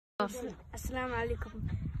Assalamu alaikum.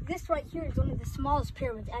 This right here is one of the smallest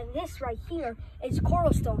pyramids, and this right here is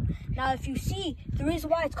coral stone. Now, if you see, the reason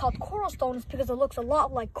why it's called coral stone is because it looks a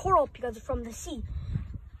lot like coral because it's from the sea.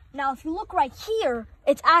 Now, if you look right here,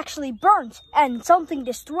 it's actually burnt and something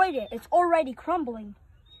destroyed it. It's already crumbling.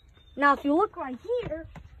 Now, if you look right here,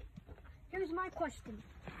 here's my question.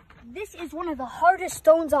 This is one of the hardest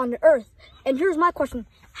stones on earth. And here's my question.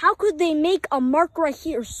 How could they make a mark right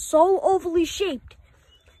here so overly shaped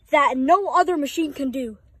that no other machine can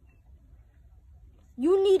do?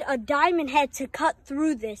 You need a diamond head to cut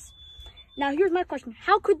through this. Now here's my question.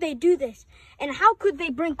 How could they do this? And how could they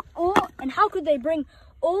bring all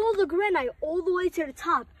the granite all the way to the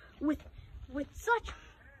top with such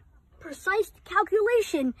precise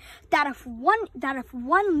calculation that if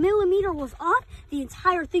 1 millimeter was off, the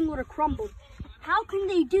entire thing would have crumbled? How can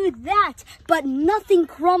they do that but nothing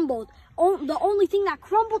crumbled? The only thing that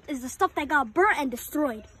crumbled is the stuff that got burnt and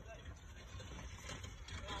destroyed.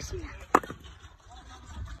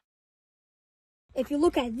 If you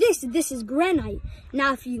look at this is granite.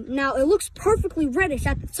 Now it looks perfectly reddish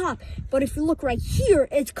at the top, but if you look right here,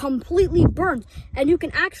 it's completely burnt, and you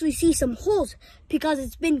can actually see some holes because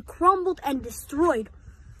it's been crumbled and destroyed.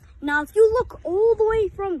 Now, if you look all the way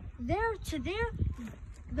from there to there,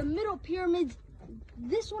 the middle pyramid,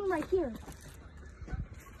 this one right here.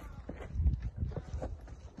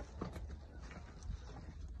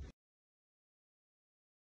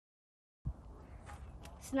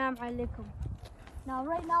 Assalamu alaikum. Now,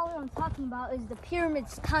 right now what I'm talking about is the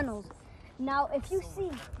pyramid's tunnels. Now, if you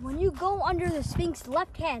see, when you go under the Sphinx's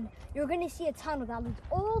left hand, you're going to see a tunnel that leads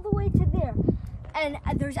all the way to there. And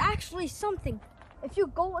there's actually something. If you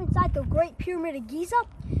go inside the Great Pyramid of Giza,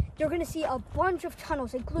 you're going to see a bunch of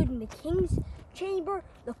tunnels, including the King's Chamber,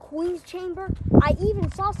 the Queen's Chamber. I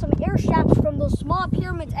even saw some air shafts from those small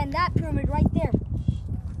pyramids and that pyramid right there.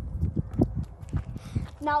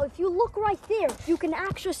 Now, if you look right there, you can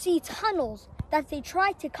actually see tunnels that they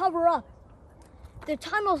tried to cover up. The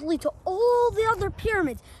tunnels lead to all the other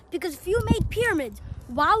pyramids, because if you make pyramids,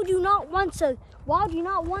 why would you not want to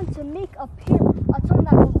make a tunnel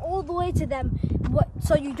that goes all the way to them,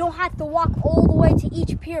 so you don't have to walk all the way to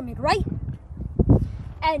each pyramid, right?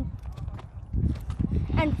 And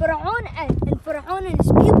Pharaoh and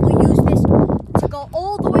his people used this to go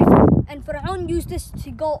all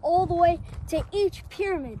the way to each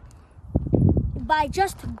pyramid by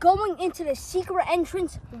just going into the secret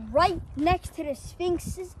entrance right next to the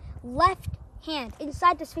Sphinx's left hand,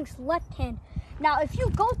 inside the Sphinx's left hand. Now, if you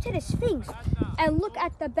go to the Sphinx and look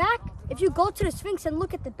at the back,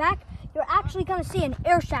 you're actually going to see an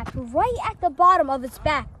air shaft right at the bottom of its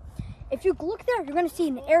back. If you look there, you're going to see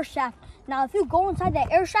an air shaft. Now, if you go inside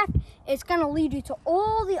that air shaft, it's going to lead you to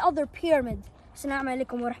all the other pyramids. Assalamu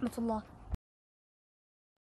alaikum wa rahmatullah.